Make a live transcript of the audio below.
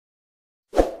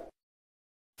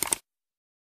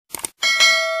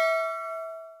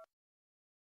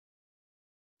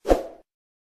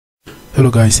Hello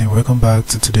guys, and welcome back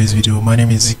to today's video. My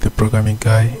name is Zeke, the programming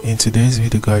guy. In today's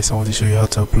video guys, I want to show you how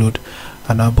to upload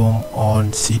an album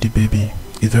on CDBaby.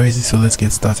 It's very easy, so let's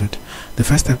get started. The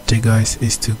first step to take guys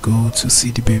is to go to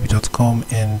cdbaby.com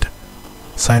and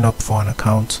sign up for an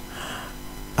account.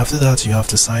 After that, you have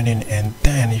to sign in, and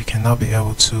then you can now be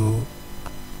able to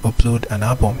upload an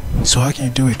album. So how can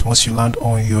you do it? Once you land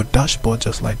on your dashboard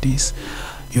just like this,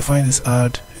 you find this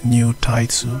add new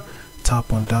title,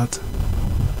 tap on that.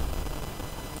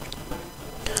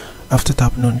 After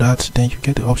tapping on that, then you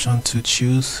get the option to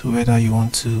choose whether you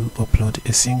want to upload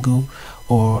a single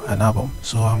or an album.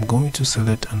 So I'm going to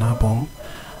select an album,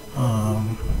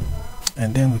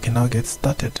 and then we can now get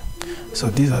started. So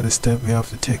these are the steps we have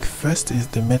to take. First is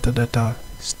the metadata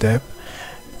step,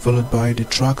 followed by the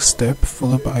track step,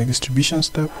 followed by distribution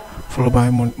step, followed by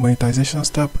monetization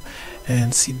step,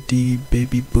 and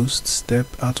CDBaby boost step,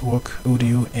 artwork,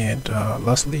 audio, and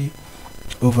lastly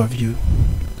overview.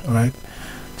 Alright,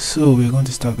 so we're going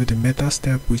to start with the meta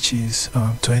step, which is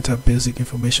to enter basic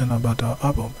information about our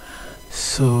album.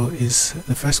 So is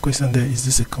the first question there, is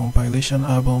this a compilation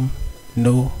album?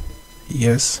 No.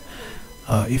 Yes.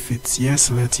 If it's yes,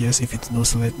 select yes. If it's no,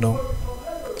 select no.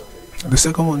 The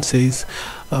second one says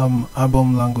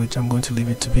album language. I'm going to leave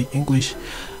it to be English.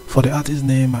 For the artist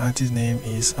name, my artist name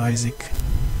is Isaac.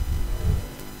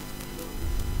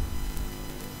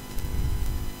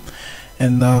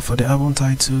 And for the album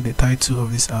title, the title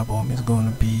of this album is going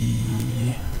to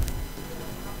be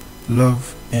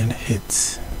Love and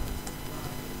Hate.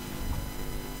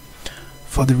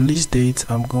 For the release date,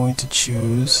 I'm going to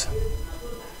choose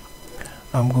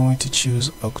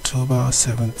October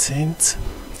 17th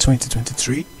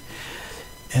 2023.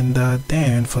 And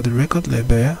then for the record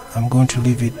label, I'm going to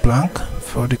leave it blank.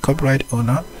 For the copyright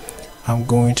owner, I'm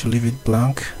going to leave it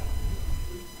blank.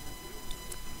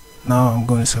 Now I'm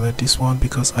going to select this one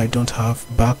because I don't have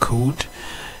barcode,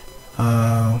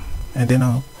 and then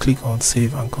I'll click on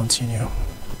save and continue.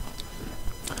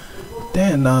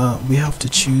 Then we have to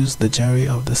choose the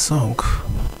genre of the song.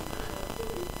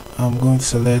 I'm going to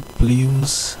select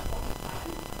blues,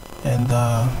 and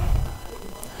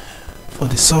for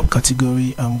the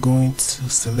subcategory I'm going to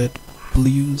select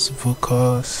blues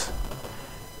vocals.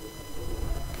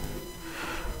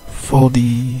 For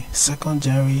the second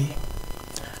genre,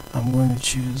 I'm going to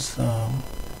choose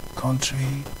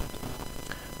country.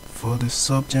 For the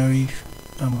subgenre,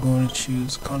 I'm going to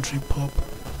choose country pop,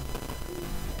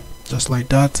 just like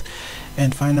that.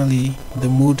 And finally, the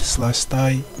mood /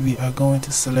 style, we are going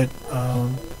to select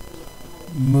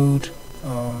mood,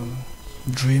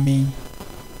 dreamy,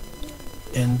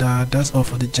 and that's all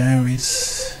for the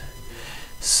genres.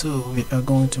 So we are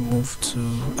going to move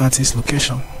to artist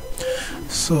location.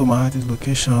 So my artist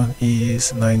location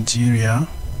is Nigeria.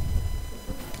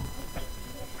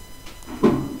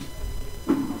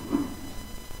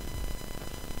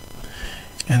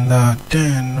 And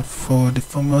then for the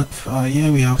format,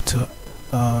 here we have to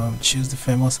choose the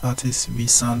famous artist we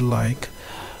sound like.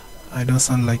 I don't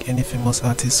sound like any famous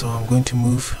artist, so I'm going to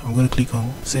click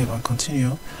on save and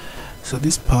continue. So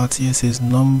this part here says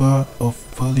number of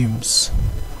volumes.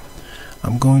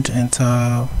 I'm going to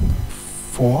enter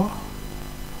 4,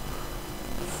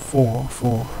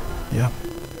 yeah,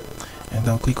 and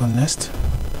I'll click on next.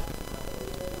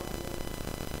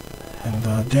 And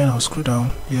then I'll scroll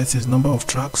down. Here it says number of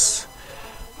tracks.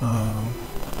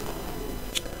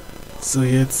 So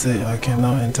here it says I can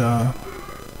now enter.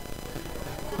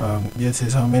 Here it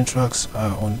says how many tracks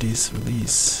are on this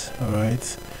release.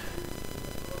 Alright.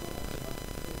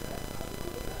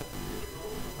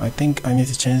 I think I need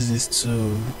to change this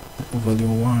to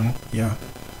volume 1. Yeah,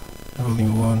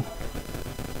 volume 1.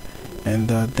 And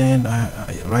then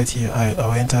right here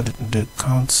I'll enter the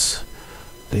counts.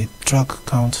 The track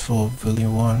count for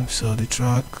volume 1, so the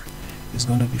track is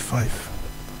going to be 5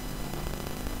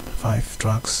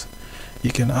 tracks.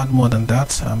 You can add more than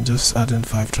that. I'm just adding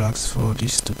 5 tracks for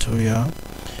this tutorial,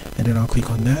 and then I'll click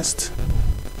on next.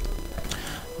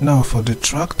 Now for the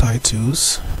track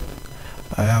titles,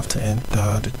 I have to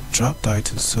enter the track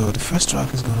titles. So the first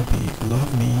track is going to be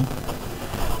Love Me.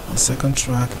 The second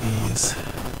track is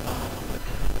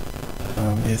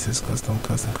yes, it's custom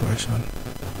correction.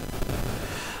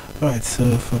 Right,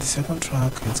 so for the second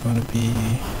track, it's going to be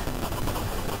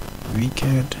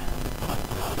Wicked.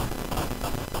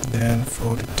 Then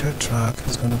for the third track,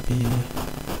 it's going to be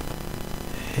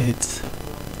Hate,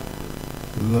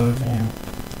 Loving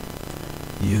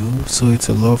You. So it's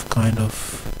a love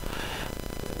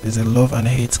and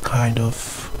hate kind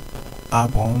of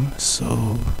album.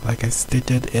 So like I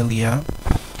stated earlier,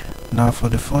 now for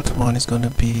the fourth one, it's going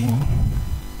to be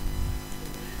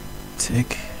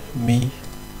Take me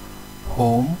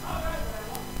home,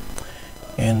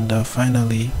 and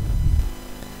finally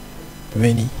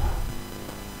rainy,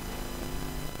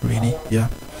 yeah.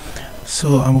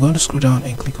 So I'm going to scroll down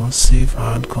and click on save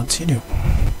and continue,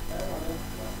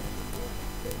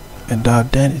 and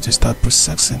then it will start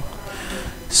processing.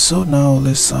 So now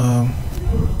let's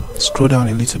scroll down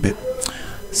a little bit.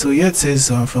 So here it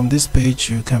says from this page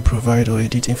you can provide or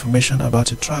edit information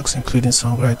about your tracks, including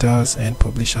songwriters and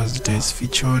publishers details,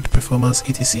 featured, performance,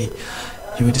 etc.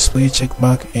 You will display a check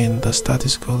mark in the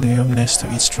status column next to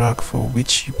each track for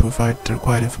which you provide the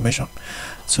required information.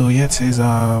 So here it says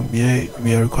yeah,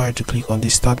 we are required to click on the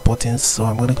start buttons, so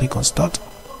I'm going to click on start.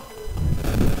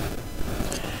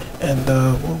 And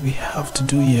what we have to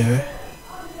do here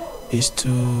is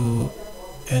to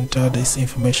enter this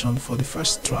information for the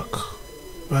first track,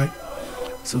 right?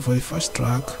 So for the first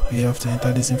track we have to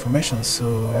enter this information,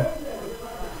 so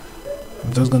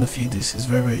I'm just gonna feed this. It's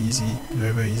very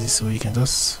easy, so you can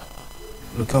just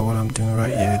look at what I'm doing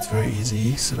right here. It's very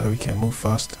easy, so that we can move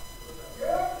fast.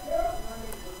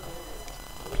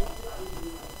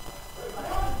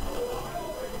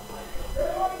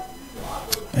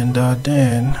 And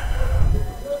then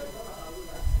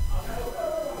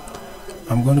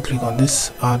I'm going to click on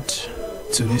this add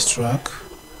to this track,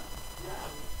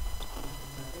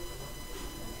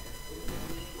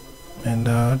 and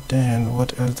then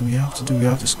what else do we have to do? We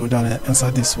have to scroll down and answer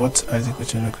this: what is equal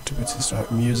to contributes to track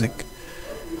music,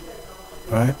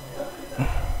 right?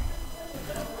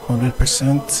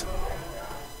 100%.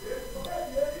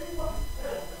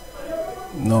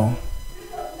 No.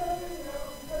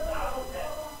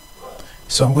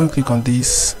 So I'm going to click on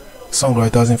this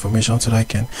songwriters information so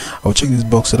that I'll check this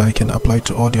box so that I can apply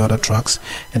to all the other tracks,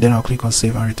 and then I'll click on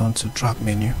save and return to track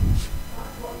menu.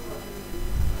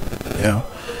 Yeah,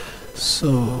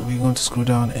 so we're going to scroll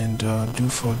down and do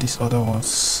for these other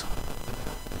ones.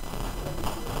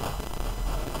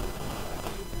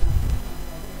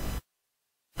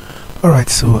 Alright,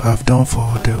 so I've done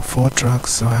for the 4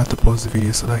 tracks, so I have to pause the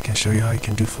video so that I can show you how you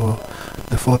can do for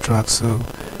the 4 tracks. So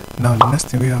now the next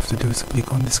thing we have to do is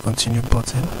click on this continue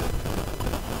button,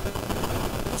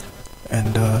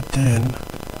 and then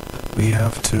we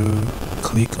have to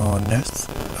click on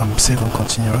next, save and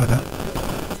continue rather,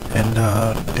 and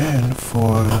then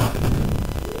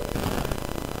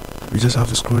we just have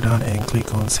to scroll down and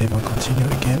click on save and continue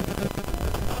again.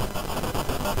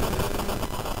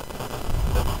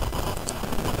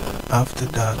 After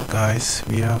that, guys,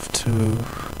 we have to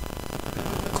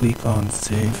click on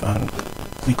save and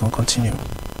click on continue,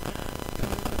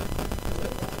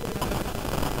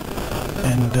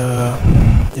 and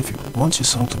if you want your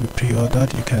song to be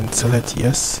pre-ordered, you can select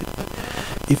yes.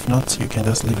 If not, you can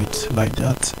just leave it like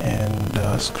that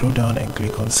and scroll down and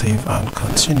click on save and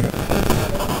continue.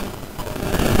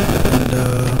 And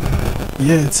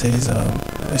yeah, it says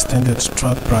extended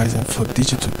track pricing for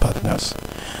digital partners,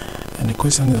 and the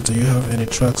question is, do you have any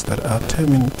tracks that are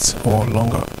 10 minutes or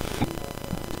longer?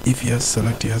 If yes,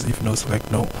 select yes. If no,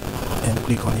 select no, and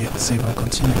click on yes, save and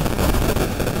continue.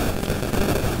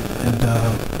 And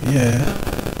yeah,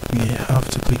 we have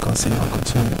to click on save and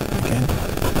continue again.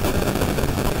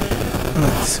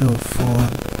 Alright, so for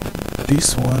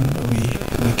this one we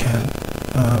can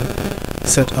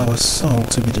set our song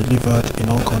to be delivered in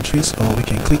all countries, or we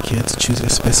can click here to choose a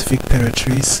specific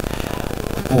territories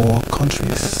or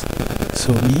countries.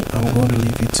 So I'm going to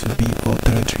leave it to be all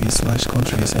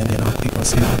territories/countries, and then I'll click on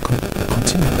save and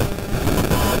continue.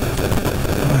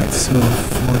 Alright, so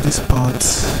for this part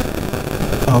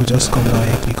I'll just come down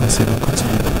and click on save and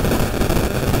continue.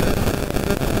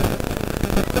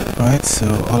 Alright, so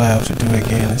all I have to do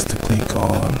again is to click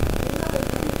on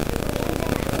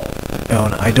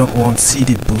I don't want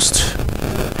CD boost,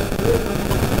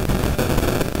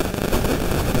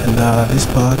 and this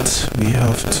part we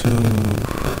have to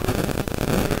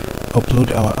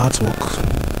upload our artwork.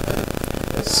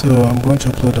 So I'm going to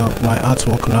upload my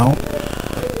artwork now.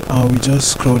 We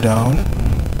just scroll down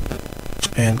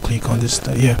and click on this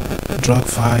here, drag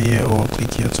file here, or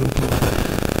click here to upload.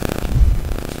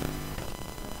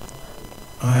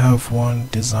 I have one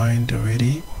designed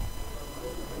already,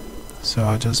 so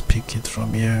I'll just pick it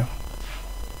from here.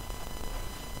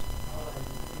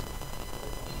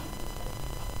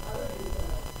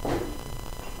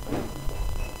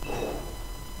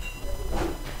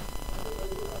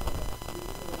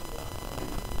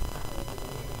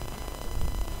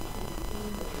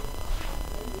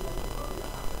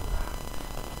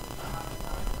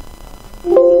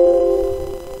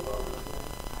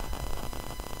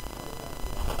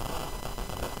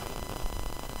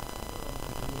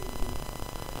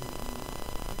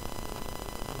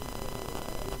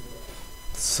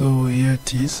 So here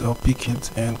it is. I'll pick it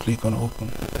and click on open.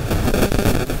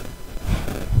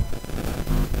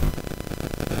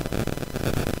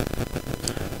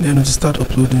 Then to start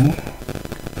uploading,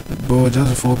 but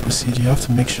just before we proceed, you have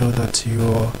to make sure that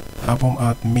your album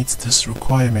art meets this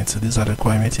requirement. So these are the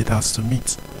requirements it has to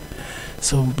meet.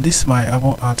 So this my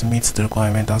album art meets the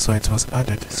requirement, that's why it was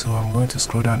added. So I'm going to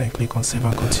scroll down and click on save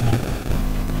and continue.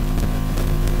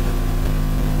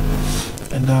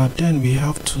 And then we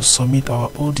have to submit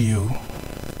our audio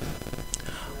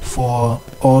for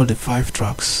all the 5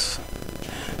 tracks.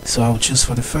 So I'll choose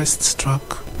for the first track.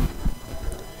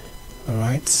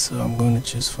 Alright, so I'm going to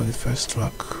choose for the first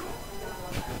track.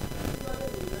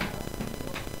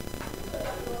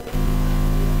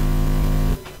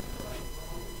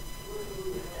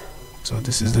 So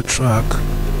this is the track.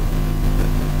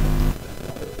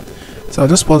 So I'll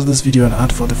just pause this video and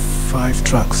add for the 5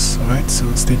 tracks. Alright, so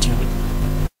stay tuned.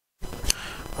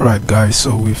 Alright guys,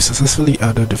 so we've successfully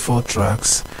added the 4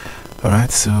 tracks. Alright,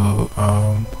 so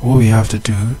what we have to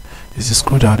do is just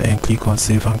scroll down and click on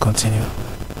save and continue.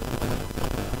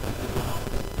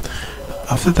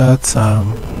 After that,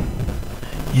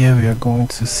 here we are going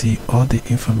to see all the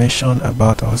information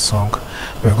about our song.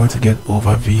 We're going to get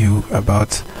overview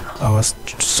about our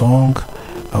song,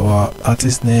 our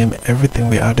artist name, everything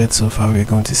we added so far. We're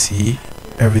going to see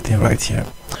everything right here.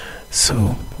 So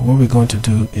what we're going to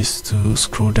do is to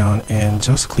scroll down and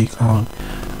just click on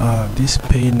this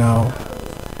pay now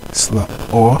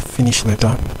or finish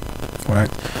later. Right,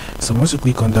 so once you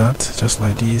click on that, just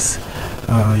like this,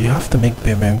 you have to make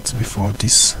payment before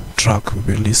this track will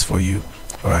be released for you.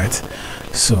 Alright,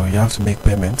 so you have to make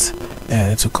payment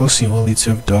and it will cost you only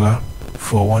 $12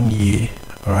 for 1 year.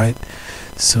 Alright,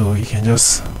 so you can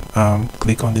just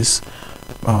click on this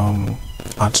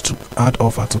add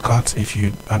offer to cart if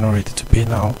you are not ready to pay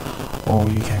now, or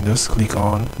you can just click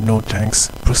on no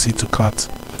thanks, proceed to cart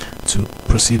to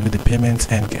proceed with the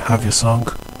payment and have your song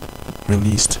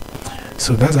released.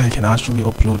 So that's how you can actually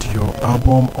upload your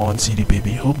album on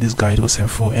CDBaby. Hope this guide was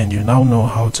helpful and you now know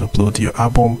how to upload your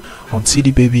album on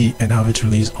CDBaby and have it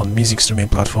released on music streaming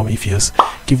platform. If yes,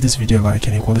 give this video a like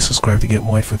and equally subscribe to get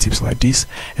more info tips like this.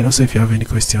 And also if you have any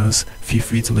questions, feel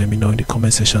free to let me know in the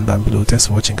comment section down below. Thanks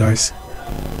for watching guys.